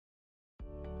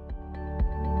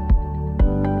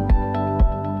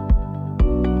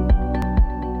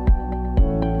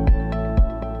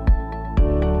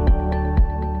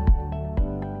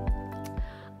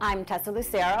I'm Tessa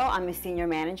Lucero. I'm a senior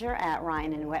manager at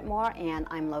Ryan and Wetmore, and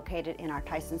I'm located in our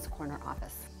Tysons Corner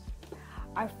office.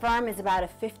 Our firm is about a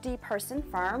 50-person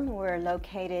firm. We're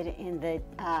located in the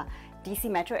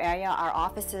DC metro area. Our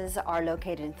offices are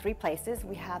located in 3 places.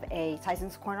 We have a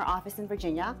Tysons Corner office in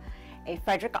Virginia, a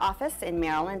Frederick office in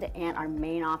Maryland, and our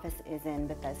main office is in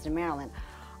Bethesda, Maryland.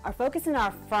 Our focus in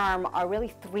our firm are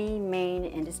really 3 main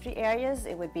industry areas.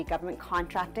 It would be government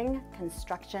contracting,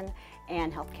 construction,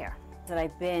 and healthcare. That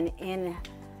I've been in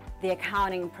the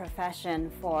accounting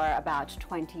profession for about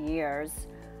 20 years.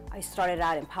 I started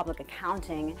out in public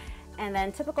accounting, and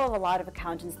then typical of a lot of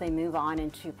accountants, they move on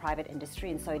into private industry,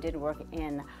 and so I did work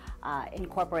in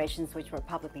corporations which were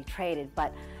publicly traded,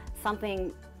 but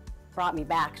something brought me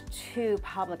back to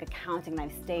public accounting, and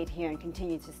I've stayed here and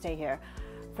continued to stay here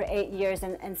for 8 years,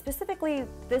 and specifically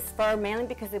this firm, mainly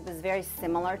because it was very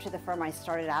similar to the firm I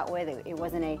started out with. It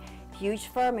wasn't a huge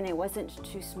firm and it wasn't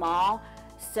too small,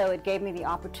 so it gave me the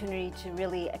opportunity to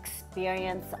really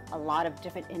experience a lot of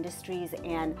different industries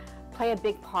and play a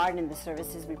big part in the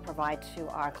services we provide to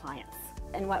our clients.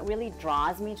 And what really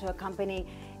draws me to a company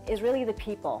is really the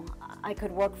people. I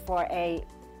could work for a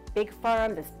big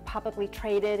firm that's publicly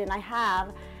traded, and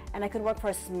I could work for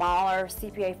a smaller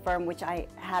CPA firm, which I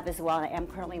have as well, and I am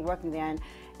currently working there.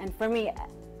 And for me,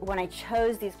 when I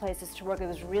chose these places to work, it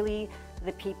was really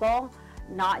the people,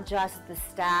 not just the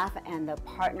staff and the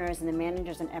partners and the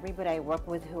managers and everybody I work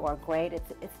with who are great.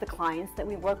 It's the clients that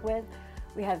we work with.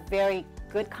 We have very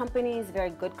good companies,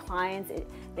 very good clients.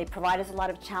 They provide us a lot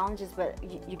of challenges, but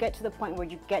you get to the point where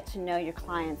you get to know your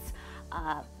clients,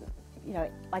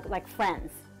 like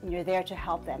friends. And you're there to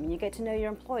help them, and you get to know your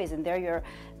employees, and they're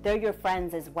your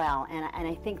friends as well. And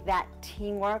I think that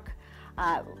teamwork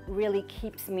really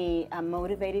keeps me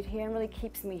motivated here, and really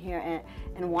keeps me here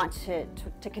and want to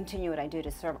continue what I do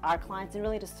to serve our clients and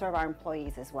really to serve our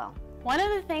employees as well. One of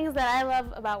the things that I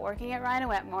love about working at Ryan and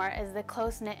Wetmore is the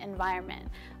close-knit environment.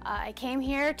 I came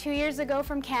here 2 years ago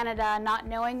from Canada, not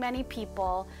knowing many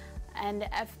people, and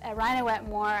at Ryan and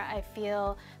Wetmore I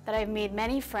feel that I've made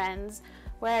many friends.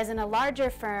 Whereas in a larger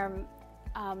firm,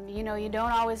 you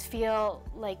don't always feel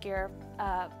like you're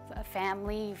a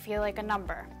family, you feel like a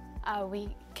number.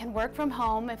 We can work from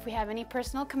home if we have any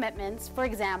personal commitments. For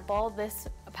example, this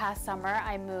past summer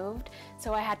I moved,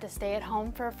 so I had to stay at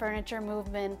home for a furniture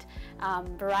movement,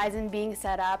 Verizon being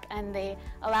set up, and they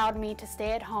allowed me to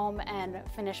stay at home and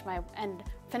finish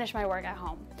my work at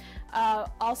home.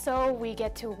 Also, we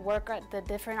get to work at the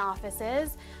different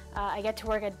offices. I get to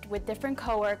work with different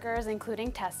coworkers,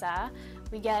 including Tessa.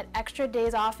 We get extra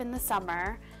days off in the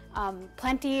summer,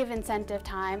 plenty of incentive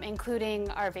time, including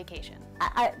our vacation.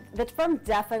 The firm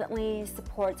definitely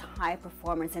supports high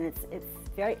performance, and it's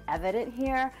very evident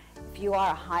here. If you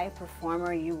are a high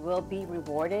performer, you will be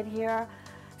rewarded here.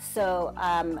 So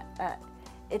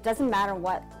it doesn't matter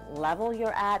what level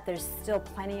you're at, there's still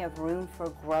plenty of room for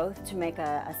growth to make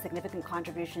a significant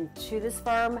contribution to this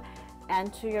firm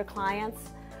and to your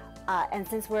clients. And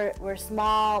since we're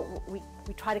small,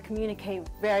 we try to communicate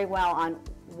very well on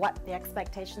what the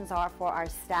expectations are for our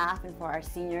staff and for our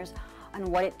seniors, on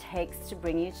what it takes to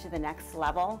bring you to the next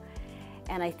level.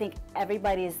 And I think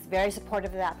everybody is very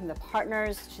supportive of that, from the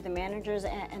partners to the managers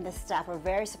and the staff. We're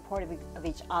very supportive of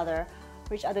each other,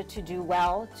 for each other to do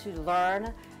well, to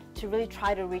learn, to really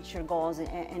try to reach your goals.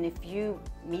 And if you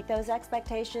meet those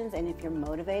expectations, and if you're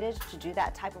motivated to do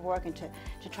that type of work and to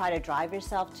try to drive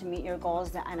yourself to meet your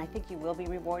goals, and I think you will be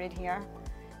rewarded here.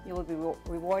 You will be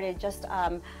rewarded just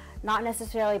not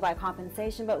necessarily by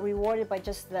compensation, but rewarded by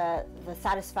just the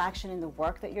satisfaction in the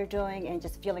work that you're doing and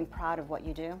just feeling proud of what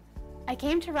you do. I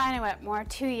came to Ryan and Wetmore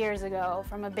 2 years ago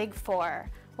from a Big Four.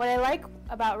 What I like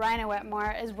about Ryan and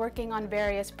Wetmore is working on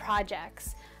various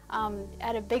projects.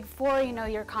 At a Big Four,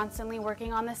 you're constantly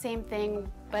working on the same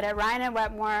thing, but at Ryan and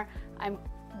Wetmore, I'm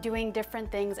doing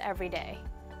different things every day.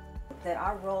 That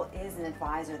our role is an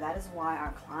advisor. That is why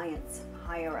our clients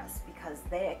hire us, because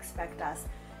they expect us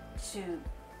to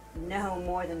know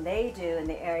more than they do in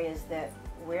the areas that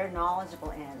we're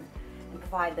knowledgeable in and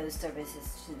provide those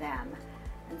services to them.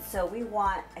 And so we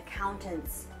want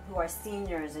accountants who are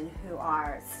seniors and who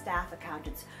are staff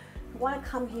accountants who want to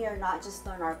come here not just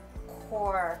learn our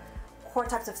core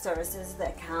types of services, the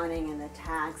accounting and the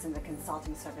tax and the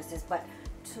consulting services, but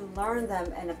to learn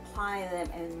them and apply them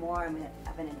in more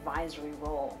of an advisory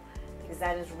role, because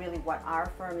that is really what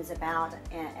our firm is about,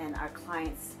 and our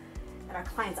clients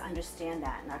understand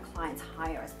that, and our clients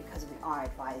hire us because we are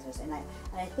advisors. And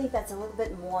I think that's a little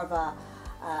bit more of a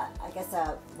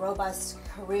a robust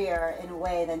career in a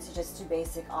way than to just do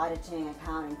basic auditing,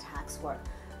 accounting, tax work,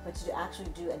 but to actually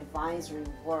do advisory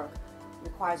work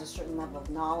requires a certain level of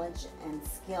knowledge and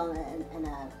skill and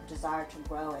a desire to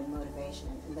grow and motivation.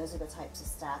 And those are the types of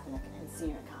staff and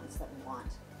senior accountants that we want.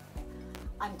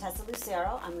 I'm Tessa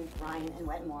Lucero. I'm with Ryan and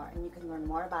Wetmore, and you can learn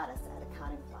more about us at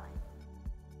Accounting Fly.